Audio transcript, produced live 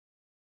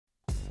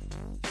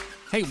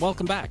Hey,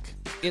 welcome back.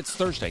 It's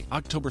Thursday,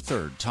 October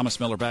 3rd. Thomas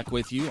Miller back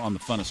with you on the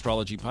Fun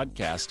Astrology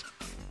Podcast.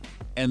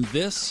 And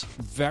this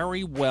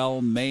very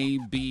well may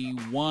be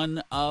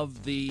one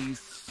of the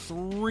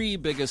three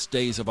biggest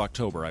days of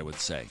October, I would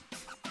say.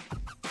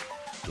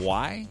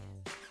 Why?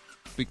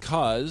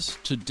 Because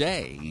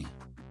today,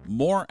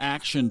 more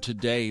action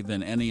today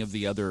than any of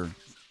the other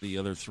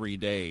 3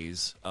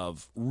 days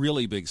of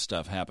really big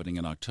stuff happening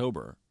in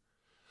October.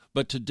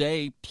 But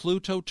today,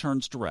 Pluto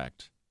turns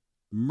direct.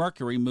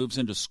 Mercury moves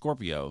into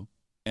Scorpio,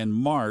 and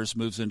Mars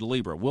moves into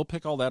Libra. We'll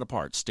pick all that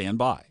apart. Stand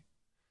by.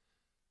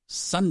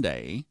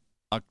 Sunday,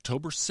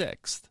 October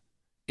 6th,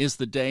 is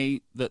the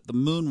day that the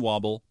moon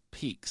wobble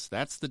peaks.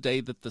 That's the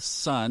day that the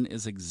sun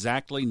is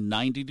exactly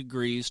 90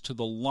 degrees to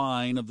the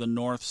line of the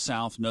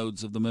north-south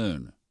nodes of the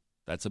moon.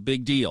 That's a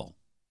big deal.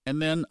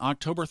 And then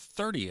October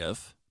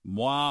 30th,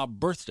 my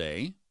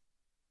birthday,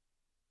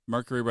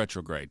 Mercury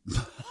retrograde.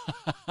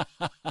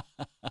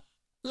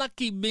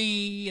 Lucky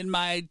me in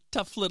my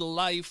tough little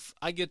life.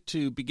 I get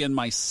to begin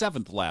my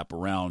 7th lap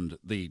around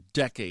the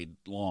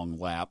decade-long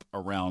lap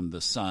around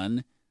the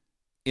sun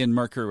in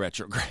Mercury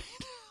retrograde.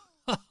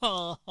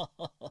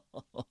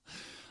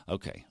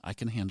 Okay, I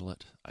can handle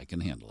it.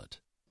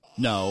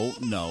 No.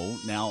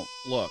 Now,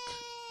 look,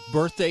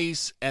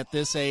 birthdays at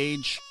this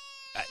age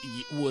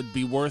would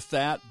be worth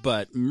that,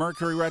 but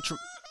Mercury retro...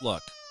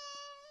 Look,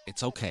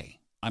 it's okay.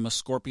 I'm a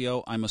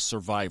Scorpio. I'm a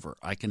survivor.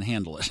 I can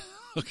handle it.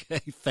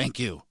 Okay, thank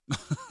you.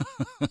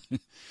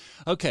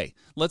 Okay,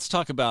 let's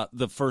talk about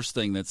the first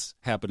thing that's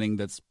happening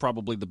that's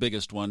probably the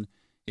biggest one,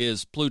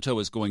 is Pluto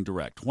is going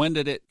direct. When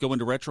did it go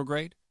into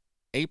retrograde?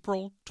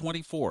 April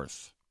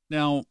 24th.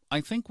 Now,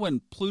 I think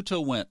when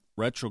Pluto went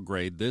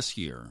retrograde this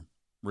year,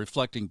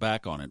 reflecting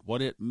back on it,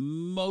 what it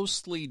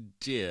mostly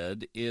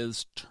did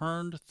is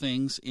turned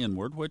things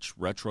inward, which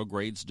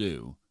retrogrades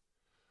do.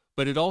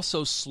 But it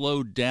also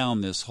slowed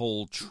down this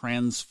whole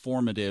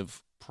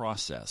transformative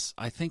process.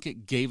 I think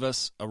it gave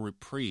us a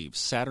reprieve.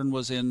 Saturn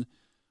was in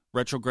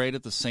retrograde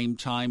at the same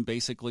time,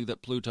 basically,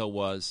 that Pluto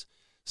was.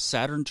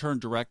 Saturn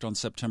turned direct on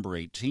September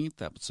 18th.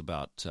 That was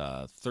about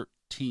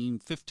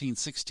 15,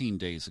 16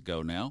 days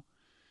ago now.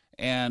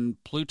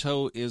 And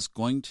Pluto is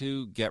going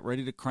to get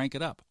ready to crank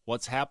it up.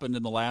 What's happened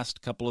in the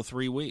last couple of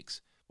 3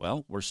 weeks?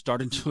 Well, we're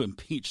starting to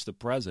impeach the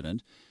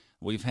president.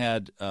 We've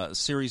had a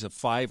series of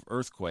 5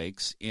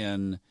 earthquakes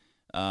in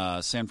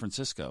San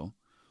Francisco.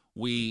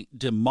 We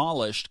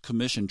demolished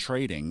commission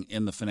trading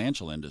in the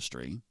financial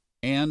industry,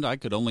 and I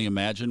could only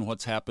imagine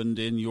what's happened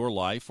in your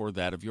life or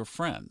that of your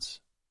friends.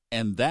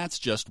 And that's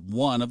just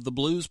one of the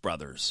Blues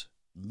Brothers.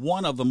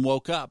 One of them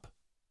woke up.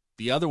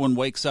 The other one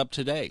wakes up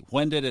today.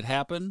 When did it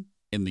happen?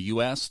 In the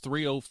U.S.,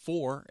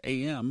 3:04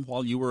 a.m.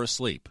 while you were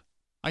asleep.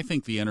 I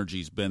think the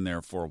energy's been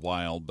there for a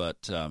while,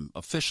 but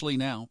officially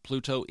now,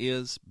 Pluto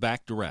is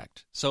back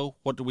direct. So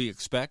what do we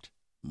expect?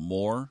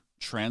 More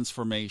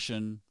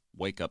transformation,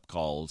 wake-up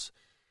calls,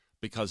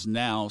 because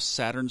now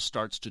Saturn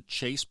starts to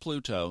chase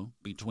Pluto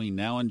between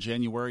now and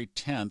January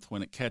 10th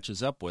when it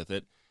catches up with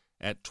it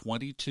at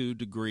 22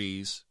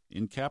 degrees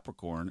in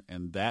Capricorn,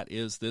 and that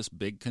is this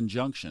big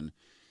conjunction.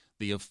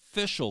 The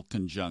official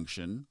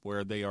conjunction,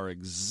 where they are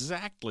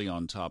exactly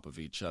on top of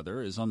each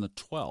other, is on the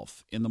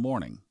 12th in the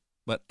morning.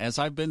 But as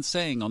I've been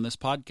saying on this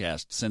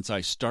podcast since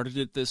I started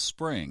it this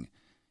spring,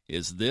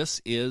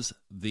 this is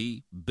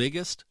the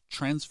biggest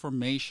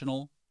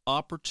transformational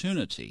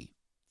opportunity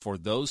for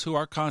those who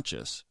are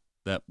conscious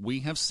that we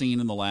have seen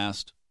in the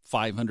last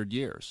 500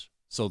 years.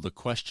 So the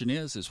question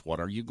is what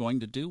are you going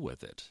to do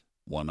with it?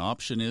 One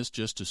option is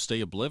just to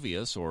stay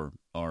oblivious or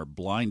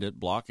blind it,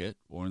 block it,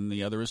 and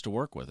the other is to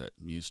work with it.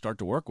 You start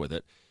to work with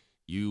it,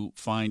 you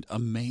find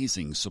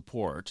amazing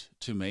support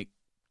to make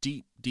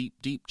deep, deep,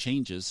 deep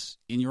changes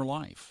in your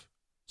life.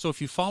 So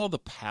if you follow the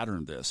pattern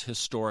of this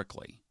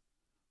historically,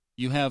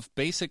 you have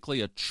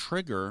basically a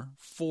trigger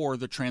for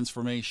the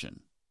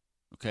transformation.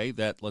 Okay,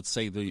 that, let's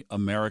say, the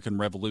American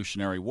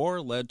Revolutionary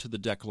War led to the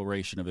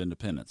Declaration of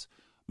Independence.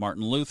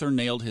 Martin Luther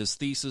nailed his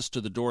thesis to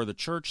the door of the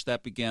church.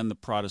 That began the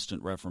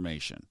Protestant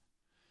Reformation.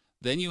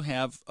 Then you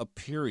have a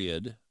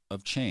period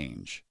of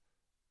change,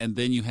 and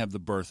then you have the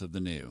birth of the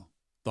new.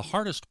 The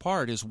hardest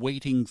part is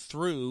waiting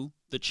through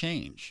the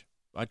change.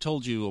 I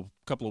told you a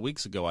couple of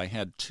weeks ago I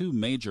had 2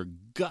 major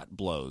gut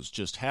blows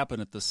just happen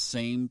at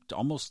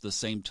almost the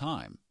same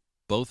time.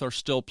 Both are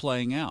still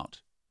playing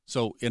out.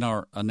 So in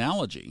our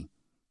analogy,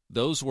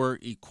 those were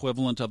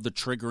equivalent of the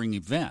triggering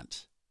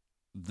event.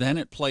 Then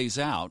it plays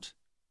out.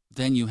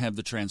 Then you have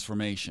the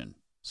transformation.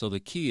 So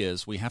the key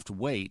is we have to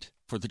wait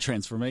for the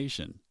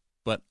transformation.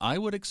 But I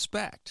would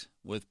expect,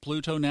 with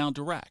Pluto now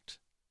direct,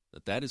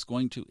 that is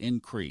going to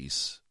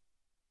increase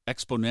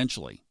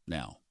exponentially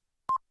now.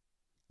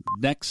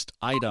 Next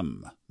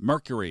item,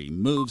 Mercury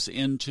moves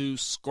into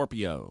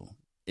Scorpio.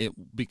 It,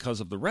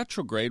 because of the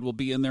retrograde, will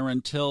be in there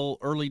until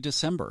early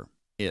December.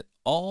 It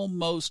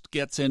almost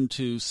gets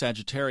into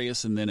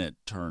Sagittarius, and then it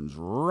turns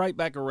right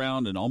back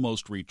around and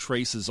almost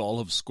retraces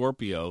all of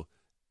Scorpio,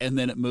 and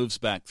then it moves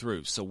back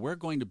through. So we're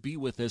going to be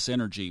with this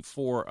energy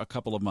for a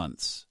couple of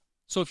months.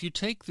 So if you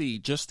take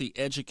just the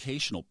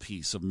educational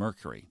piece of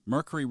Mercury,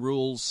 Mercury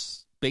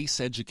rules base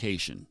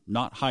education,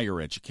 not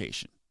higher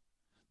education.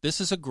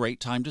 This is a great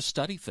time to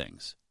study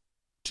things,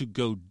 to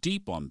go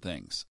deep on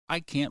things.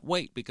 I can't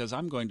wait because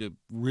I'm going to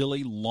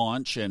really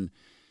launch and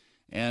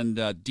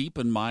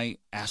deepen my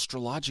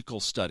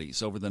astrological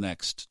studies over the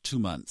next 2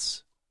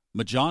 months.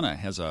 Majana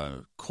has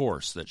a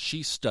course that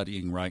she's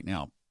studying right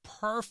now.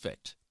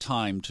 Perfect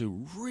time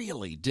to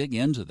really dig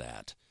into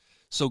that.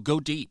 So go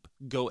deep.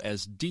 Go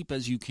as deep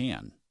as you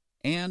can.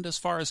 And as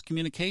far as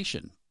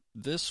communication,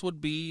 this would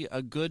be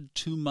a good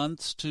 2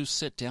 months to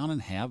sit down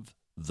and have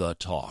the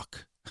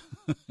talk.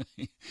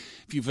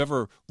 If you've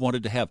ever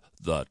wanted to have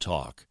the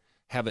talk,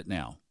 have it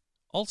now.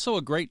 Also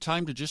a great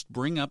time to just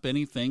bring up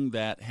anything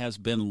that has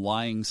been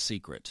lying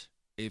secret.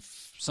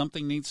 If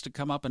something needs to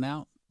come up and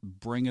out,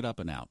 bring it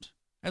up and out.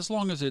 As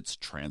long as it's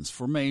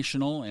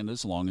transformational and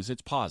as long as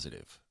it's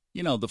positive.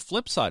 You know, the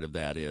flip side of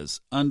that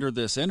is, under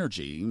this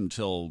energy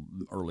until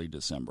early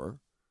December,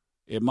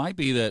 it might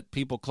be that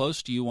people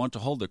close to you want to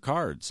hold their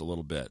cards a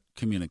little bit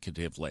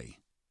communicatively.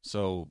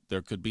 So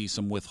there could be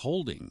some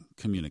withholding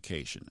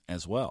communication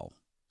as well.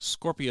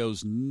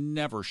 Scorpios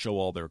never show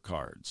all their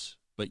cards,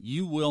 but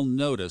you will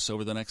notice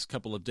over the next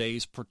couple of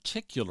days,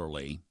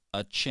 particularly,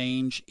 a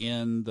change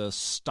in the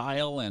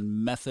style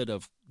and method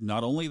of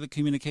not only the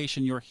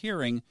communication you're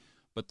hearing,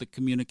 but the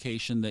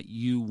communication that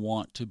you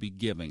want to be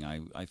giving.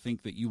 I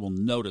think that you will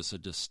notice a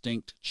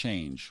distinct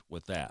change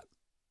with that.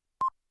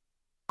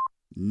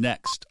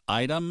 Next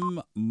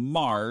item,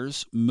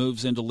 Mars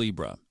moves into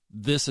Libra.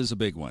 This is a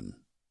big one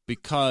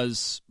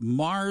because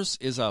Mars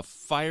is a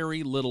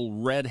fiery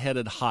little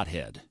red-headed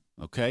hothead,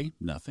 okay?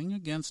 Nothing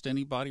against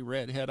anybody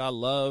redhead. I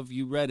love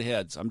you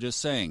redheads. I'm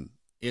just saying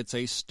it's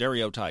a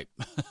stereotype.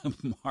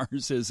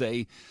 Mars is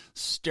a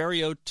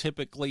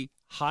stereotypically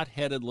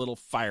hot-headed little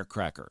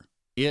firecracker.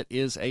 It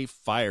is a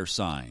fire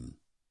sign.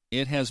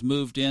 It has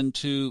moved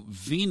into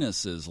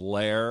Venus's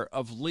lair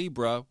of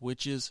Libra,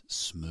 which is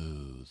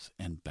smooth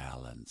and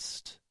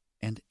balanced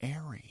and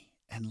airy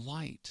and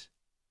light.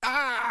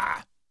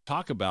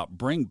 Talk about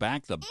bring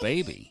back the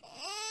baby.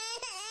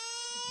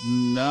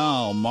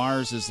 No,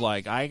 Mars is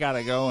like, I got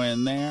to go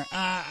in there.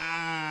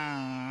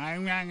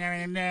 I'm not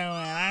going to do it.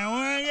 I don't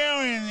want to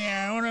go in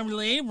there. I want to be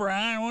Libra.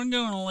 I want to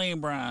go in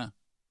Libra.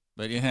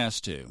 But it has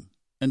to.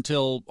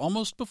 Until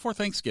almost before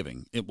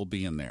Thanksgiving, it will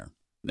be in there.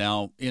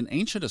 Now, in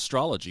ancient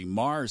astrology,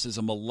 Mars is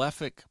a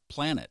malefic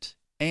planet,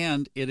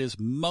 and it is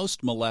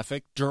most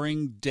malefic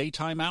during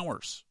daytime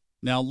hours.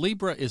 Now,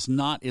 Libra is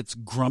not its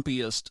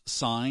grumpiest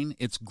sign.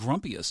 Its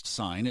grumpiest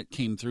sign, it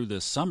came through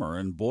this summer,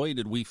 and boy,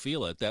 did we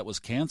feel it. That was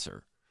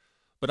Cancer.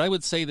 But I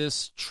would say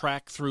this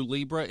track through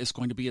Libra is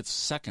going to be its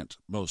second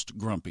most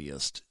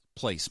grumpiest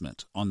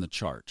placement on the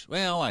chart.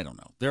 Well, I don't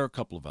know. There are a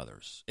couple of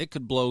others. It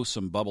could blow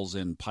some bubbles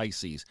in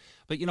Pisces.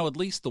 But, you know, at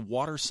least the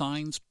water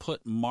signs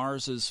put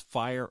Mars's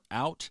fire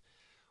out.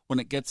 When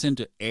it gets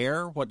into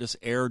air, what does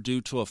air do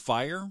to a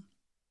fire?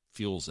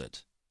 Fuels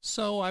it.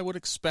 So I would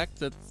expect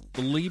that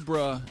the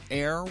Libra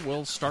air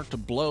will start to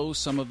blow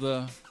some of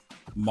the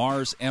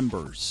Mars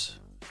embers.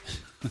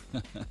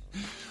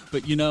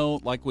 But, you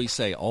know, like we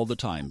say all the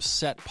time,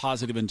 set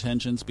positive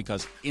intentions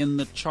because in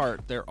the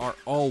chart there are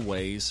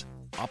always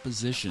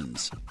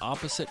oppositions,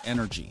 opposite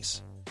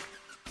energies.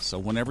 So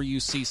whenever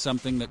you see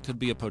something that could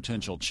be a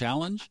potential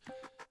challenge,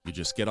 you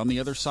just get on the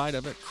other side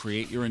of it,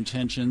 create your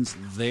intentions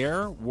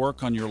there,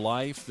 work on your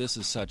life. This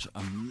is such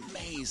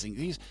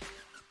amazing.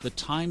 The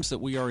times that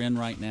we are in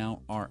right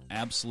now are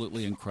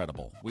absolutely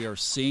incredible. We are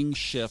seeing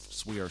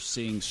shifts. We are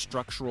seeing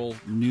structural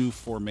new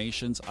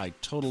formations. I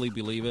totally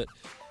believe it.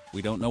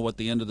 We don't know what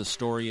the end of the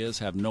story is,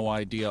 have no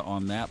idea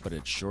on that, but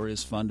it sure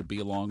is fun to be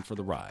along for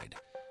the ride.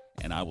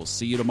 And I will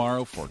see you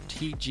tomorrow for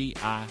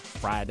TGI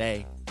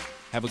Friday.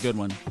 Have a good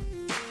one.